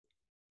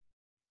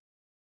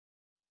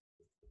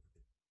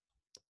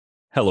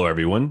Hello,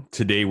 everyone.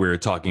 Today we're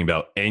talking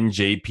about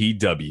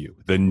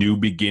NJPW, the New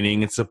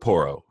Beginning in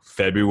Sapporo,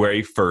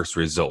 February 1st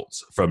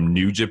results from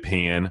New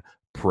Japan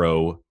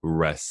Pro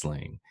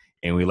Wrestling.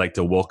 And we'd like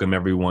to welcome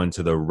everyone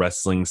to the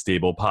Wrestling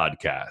Stable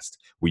podcast,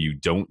 where you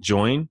don't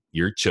join,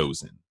 you're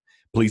chosen.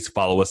 Please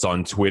follow us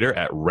on Twitter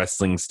at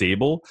Wrestling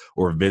Stable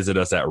or visit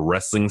us at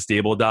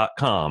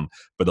WrestlingStable.com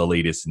for the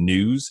latest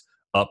news,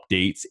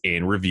 updates,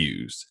 and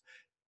reviews.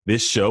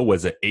 This show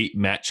was an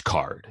 8-match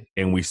card,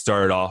 and we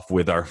started off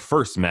with our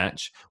first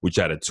match, which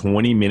had a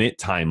 20-minute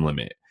time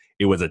limit.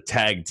 It was a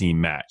tag team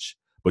match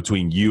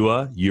between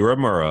Yuya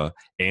Uemura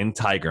and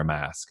Tiger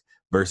Mask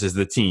versus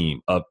the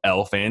team of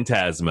El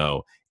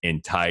Phantasmo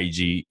and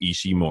Taiji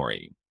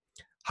Ishimori.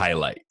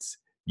 Highlights: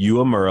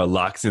 Uemura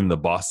locks in the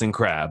Boston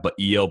Crab, but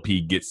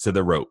ELP gets to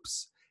the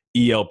ropes.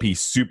 ELP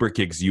super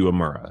kicks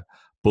Uemura.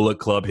 Bullet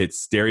Club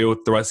hits stereo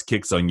thrust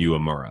kicks on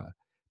Uemura.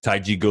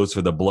 Taiji goes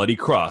for the bloody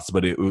cross,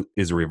 but it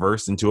is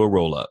reversed into a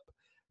roll-up.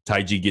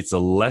 Taiji gets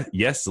a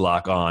yes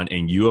lock on,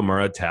 and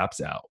Uemura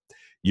taps out.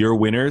 Your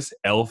winners,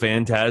 El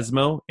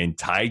Phantasmo and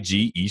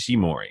Taiji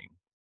Ishimori.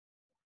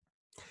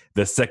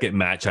 The second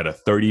match had a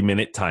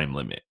 30-minute time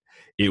limit.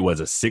 It was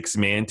a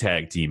 6-man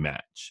tag team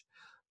match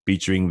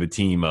featuring the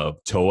team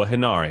of Toa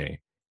Henare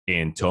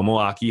and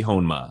Tomoaki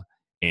Honma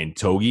and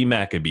Togi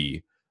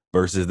Makabe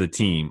versus the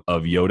team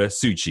of Yota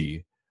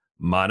Tsuchi,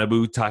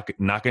 Manabu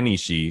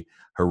Nakanishi,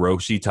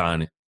 Hiroshi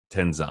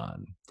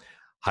Tenzan.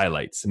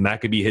 Highlights: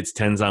 Makabe hits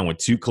Tenzan with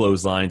 2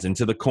 clotheslines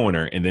into the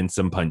corner and then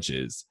some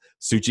punches.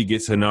 Tsuchi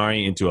gets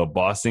Henare into a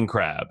Boston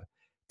Crab.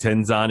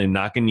 Tenzan and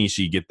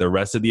Nakanishi get the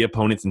rest of the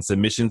opponents in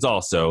submissions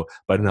also,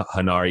 but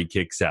Henare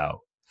kicks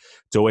out.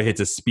 Toa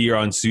hits a spear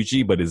on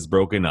Tsuchi but is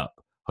broken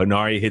up.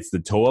 Henare hits the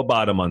Toa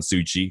bottom on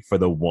Tsuchi for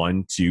the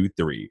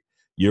 1-2-3.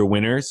 Your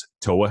winners,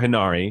 Toa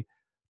Henare,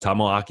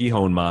 Tomoaki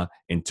Honma,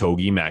 and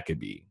Togi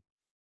Makabe.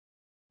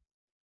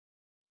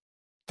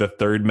 The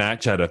third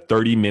match had a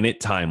 30-minute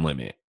time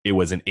limit. It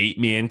was an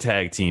 8-man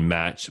tag team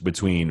match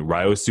between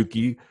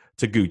Ryosuke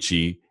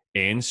Taguchi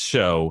and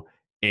Sho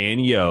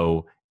and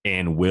Yo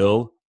and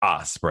Will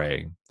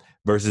Ospreay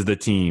versus the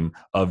team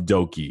of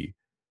Doki,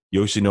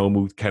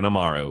 Yoshinobu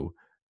Kanemaru,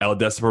 El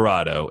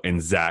Desperado,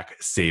 and Zack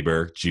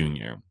Sabre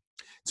Jr.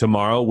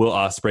 Tomorrow, Will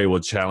Ospreay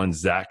will challenge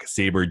Zack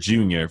Sabre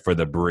Jr. for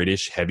the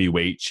British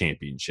Heavyweight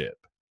Championship.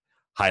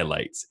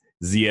 Highlights: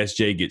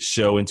 ZSJ gets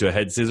Sho into a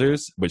head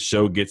scissors, but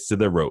Sho gets to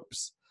the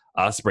ropes.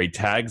 Ospreay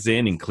tags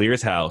in and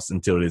clears house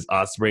until it is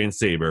Ospreay and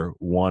Sabre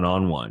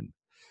one-on-one.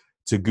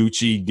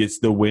 Taguchi gets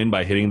the win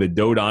by hitting the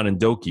Dodon and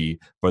Doki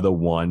for the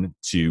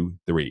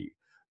 1-2-3.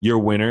 Your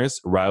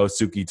winners,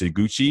 Ryosuke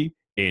Taguchi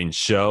and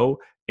Sho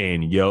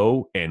and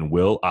Yo and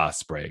Will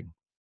Ospreay.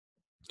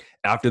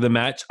 After the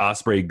match,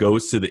 Ospreay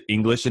goes to the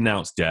English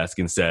announce desk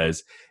and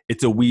says,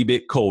 "It's a wee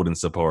bit cold in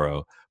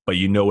Sapporo, but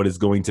you know what is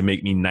going to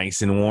make me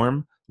nice and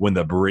warm? When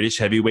the British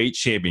Heavyweight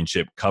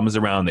Championship comes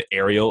around the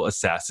aerial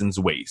assassin's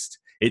waist.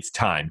 It's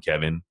time,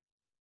 Kevin."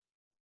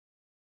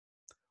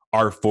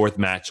 Our fourth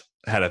match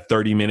had a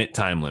 30-minute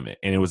time limit,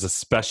 and it was a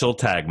special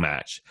tag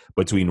match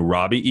between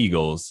Robbie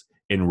Eagles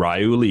and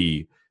Ryu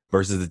Lee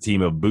versus the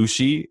team of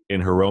Bushi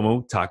and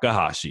Hiromu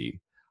Takahashi.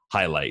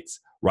 Highlights: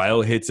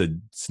 Ryo hits a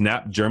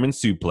snap German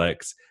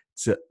suplex.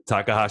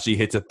 Takahashi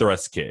hits a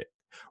thrust kick.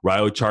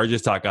 Ryo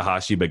charges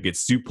Takahashi but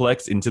gets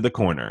suplexed into the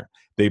corner.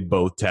 They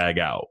both tag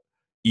out.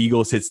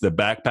 Eagles hits the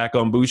backpack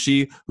on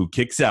Bushi, who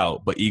kicks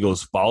out, but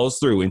Eagles follows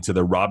through into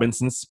the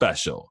Robinson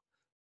Special.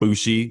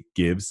 Bushi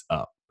gives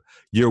up.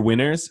 Your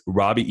winners,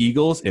 Robbie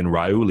Eagles and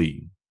Ryu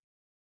Lee.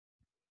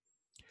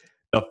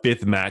 The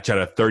fifth match had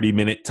a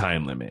 30-minute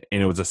time limit,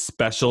 and it was a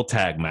special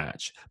tag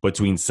match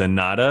between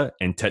Sanada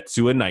and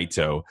Tetsuya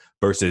Naito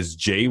versus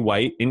Jay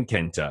White and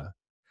Kenta.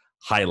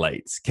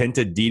 Highlights: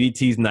 Kenta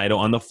DDTs Naito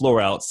on the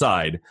floor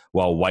outside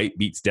while White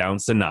beats down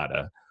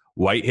Sanada.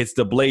 White hits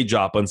the blade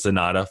drop on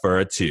Sanada for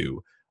a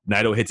 2.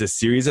 Naito hits a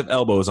series of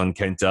elbows on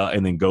Kenta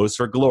and then goes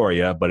for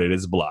Gloria, but it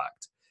is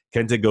blocked.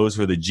 Kenta goes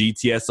for the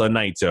GTS on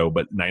Naito,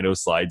 but Naito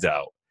slides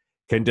out.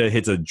 Kenta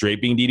hits a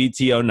draping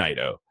DDT on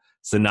Naito.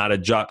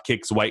 Sanada drop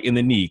kicks White in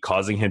the knee,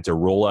 causing him to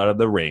roll out of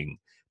the ring.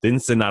 Then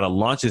Sanada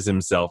launches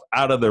himself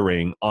out of the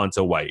ring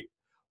onto White.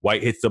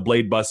 White hits the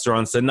blade buster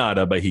on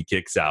Sanada, but he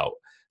kicks out.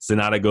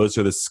 Sanada goes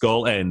for the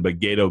skull end, but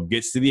Gato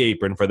gets to the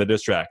apron for the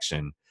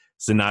distraction.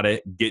 Sanada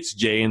gets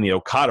Jay in the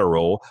Okada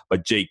roll,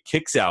 but Jay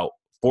kicks out,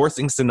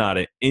 forcing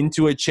Sanada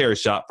into a chair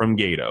shot from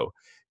Gato.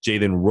 Jay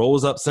then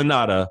rolls up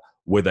Sanada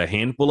with a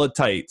handful of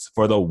tights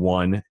for the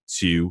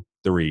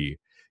 1-2-3.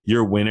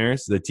 Your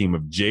winners, the team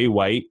of Jay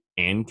White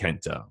and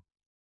Kenta.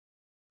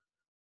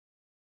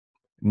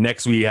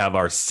 Next, we have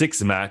our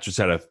sixth match, which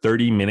had a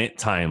 30-minute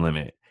time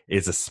limit.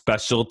 It's a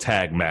special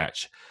tag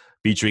match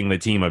featuring the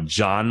team of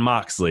Jon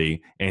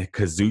Moxley and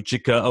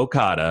Kazuchika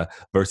Okada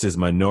versus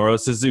Minoru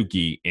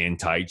Suzuki and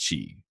Tai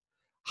Chi.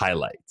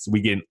 Highlights: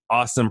 we get an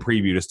awesome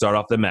preview to start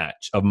off the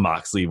match of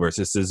Moxley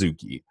versus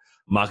Suzuki.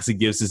 Moxley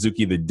gives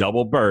Suzuki the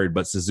double bird,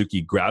 but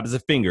Suzuki grabs the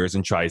fingers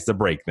and tries to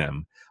break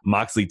them.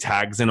 Moxley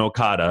tags in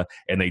Okada,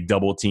 and they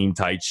double team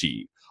Tai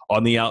Chi.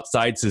 On the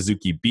outside,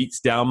 Suzuki beats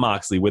down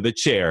Moxley with a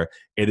chair,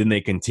 and then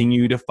they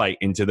continue to fight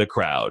into the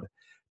crowd.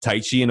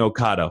 Taichi and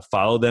Okada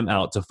follow them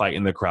out to fight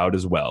in the crowd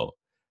as well.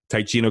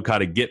 Taichi and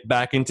Okada get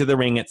back into the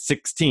ring at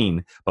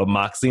 16, but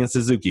Moxley and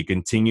Suzuki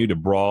continue to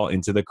brawl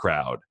into the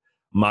crowd.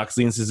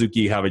 Moxley and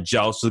Suzuki have a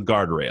joust with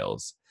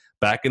guardrails.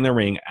 Back in the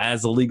ring,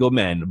 as illegal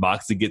men,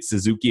 Moxley gets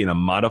Suzuki in a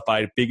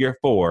modified figure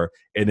 4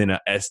 and then a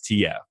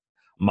STF.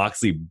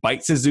 Moxley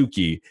bites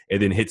Suzuki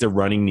and then hits a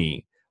running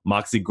knee.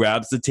 Moxley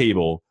grabs the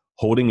table,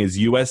 holding his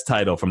U.S.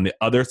 title from the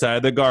other side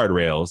of the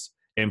guardrails,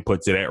 and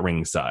puts it at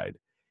ringside.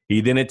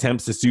 He then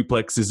attempts to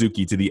suplex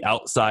Suzuki to the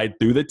outside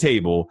through the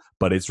table,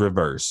 but it's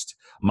reversed.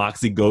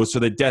 Moxley goes for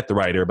the Death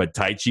Rider, but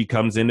Taichi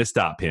comes in to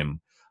stop him.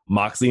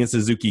 Moxley and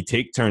Suzuki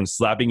take turns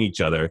slapping each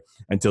other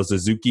until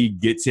Suzuki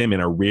gets him in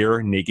a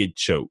rear naked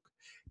choke.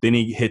 Then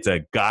he hits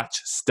a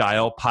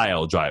Gotch-style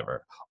pile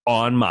driver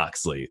on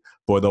Moxley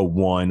for the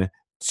 1,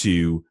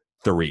 2,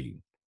 3.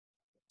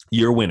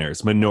 Your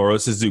winners, Minoru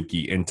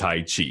Suzuki and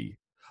Taichi.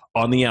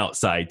 On the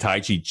outside,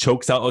 Taichi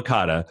chokes out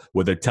Okada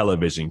with a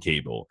television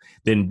cable,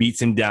 then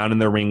beats him down in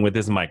the ring with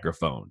his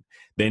microphone.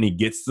 Then he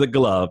gets the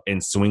glove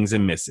and swings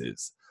and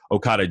misses.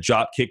 Okada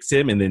drop kicks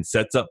him and then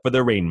sets up for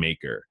the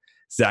Rainmaker.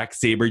 Zack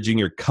Sabre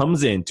Jr.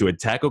 comes in to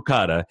attack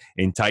Okada,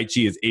 and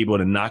Taichi is able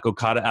to knock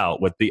Okada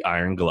out with the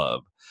Iron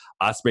Glove.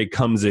 Ospreay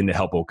comes in to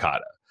help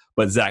Okada,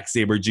 but Zack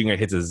Sabre Jr.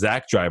 hits a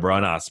Zack driver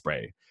on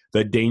Ospreay.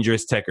 The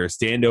Dangerous Tekkers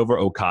stand over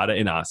Okada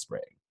and Ospreay.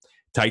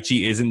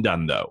 Taichi isn't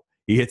done, though.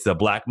 He hits the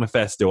Black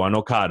Mephisto on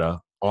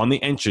Okada on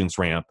the entrance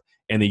ramp,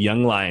 and the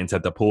Young Lions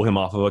have to pull him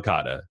off of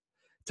Okada.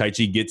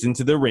 Taichi gets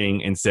into the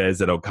ring and says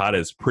that Okada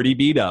is pretty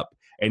beat up,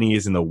 and he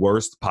is in the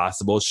worst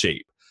possible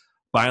shape.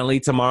 Finally,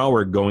 tomorrow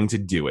we're going to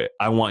do it.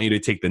 I want you to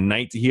take the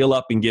night to heal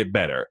up and get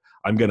better.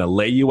 I'm going to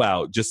lay you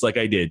out just like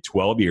I did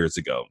 12 years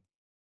ago.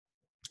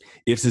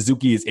 If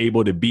Suzuki is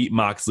able to beat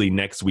Moxley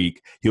next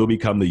week, he'll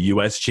become the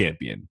U.S.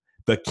 champion,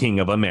 the King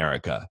of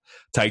America.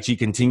 Taichi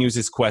continues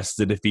his quest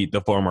to defeat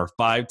the former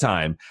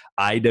 5-time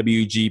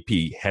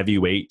IWGP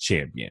Heavyweight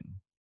Champion.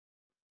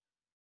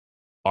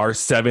 Our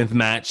 7th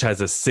match has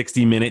a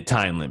 60-minute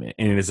time limit,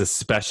 and it is a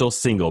special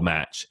single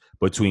match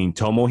between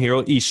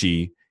Tomohiro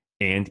Ishii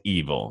and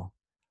Evil.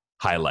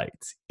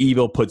 Highlights.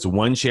 Evil puts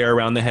one chair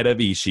around the head of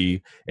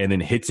Ishii and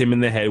then hits him in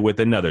the head with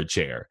another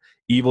chair.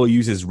 Evil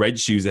uses red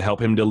shoes to help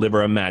him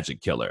deliver a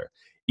magic killer.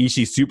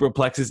 Ishii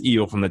superplexes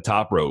Evil from the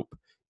top rope.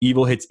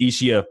 Evil hits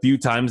Ishii a few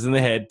times in the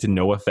head to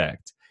no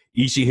effect.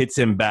 Ishii hits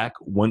him back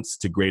once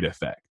to great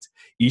effect.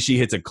 Ishii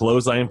hits a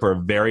clothesline for a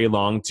very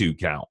long 2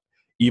 count.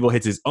 Evil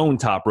hits his own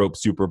top rope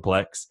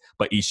superplex,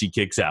 but Ishii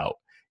kicks out.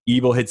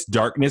 Evil hits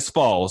Darkness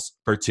Falls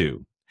for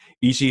 2.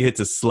 Ishii hits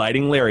a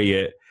sliding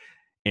lariat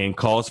and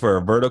calls for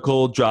a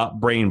vertical drop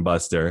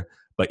brainbuster,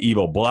 but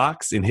Evil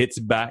blocks and hits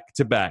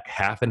back-to-back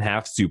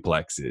half-and-half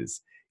suplexes.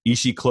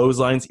 Ishii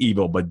clotheslines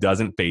Evil but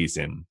doesn't phase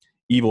him.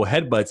 Evil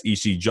headbutts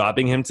Ishii,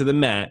 dropping him to the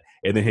mat,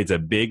 and then hits a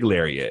big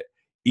lariat.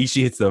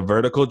 Ishii hits the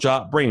vertical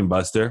drop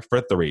brainbuster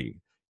for 3.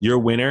 Your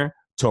winner,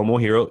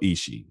 Tomohiro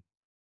Ishii.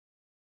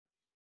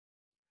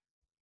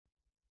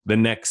 The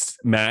next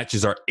match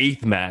is our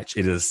 8th match.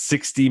 It is a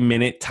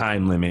 60-minute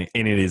time limit,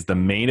 and it is the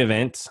main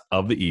event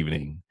of the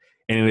evening.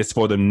 And it is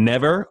for the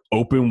Never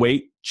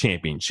Openweight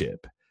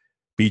Championship,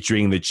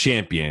 featuring the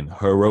champion,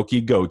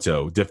 Hiroki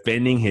Goto,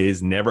 defending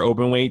his Never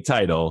Openweight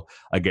title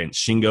against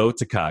Shingo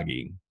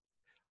Takagi.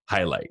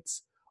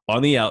 Highlights.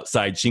 On the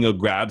outside, Shingo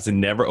grabs the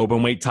Never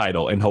Openweight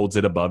title and holds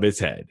it above his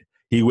head.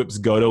 He whips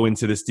Goto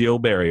into the steel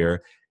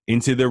barrier,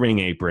 into the ring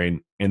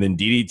apron, and then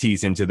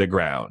DDTs him to the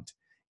ground.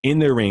 In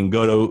the ring,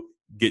 Goto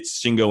gets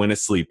Shingo in a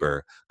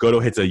sleeper. Goto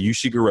hits a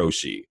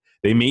Ushigoroshi.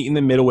 They meet in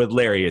the middle with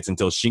lariats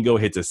until Shingo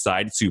hits a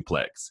side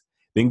suplex.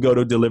 Then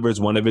Goto delivers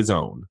one of his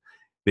own.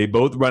 They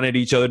both run at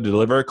each other to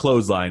deliver a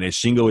clothesline as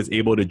Shingo is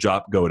able to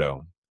drop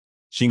Goto.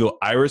 Shingo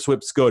Irish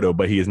whips Goto,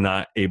 but he is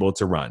not able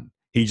to run.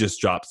 He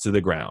just drops to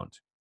the ground.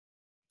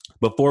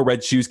 Before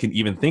Red Shoes can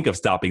even think of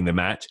stopping the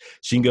match,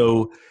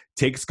 Shingo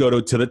takes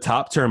Goto to the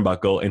top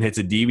turnbuckle and hits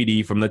a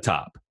DVD from the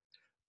top.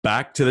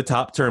 Back to the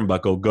top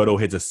turnbuckle, Goto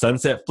hits a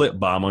sunset flip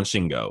bomb on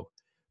Shingo.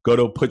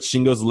 Goto puts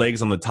Shingo's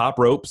legs on the top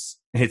ropes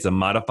and hits a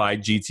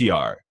modified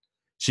GTR.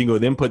 Shingo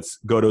then puts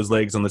Goto's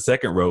legs on the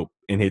second rope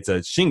and hits a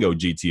Shingo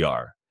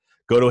GTR.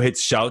 Goto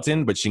hits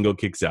Shouten, but Shingo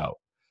kicks out.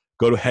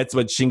 Goto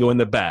headbutts Shingo in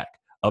the back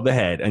of the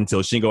head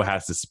until Shingo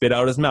has to spit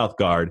out his mouth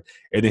guard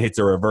and then hits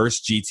a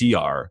reverse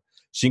GTR.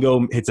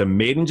 Shingo hits a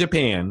Made in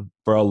Japan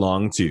for a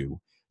long 2.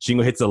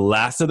 Shingo hits the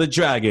Last of the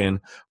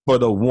Dragon for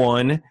the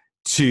 1,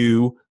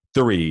 2,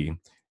 3.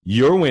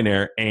 Your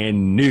winner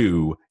and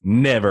new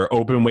Never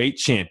Openweight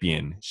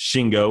Champion,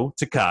 Shingo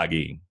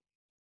Takagi.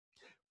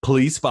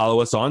 Please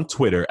follow us on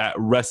Twitter at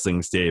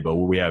Wrestling Stable,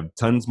 where we have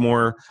tons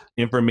more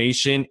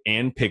information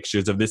and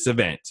pictures of this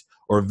event.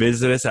 Or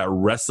visit us at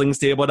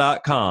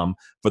WrestlingStable.com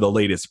for the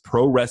latest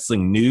pro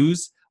wrestling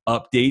news,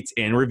 updates,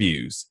 and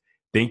reviews.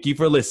 Thank you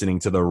for listening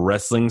to the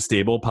Wrestling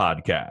Stable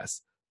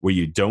podcast, where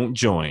you don't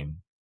join,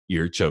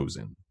 you're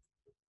chosen.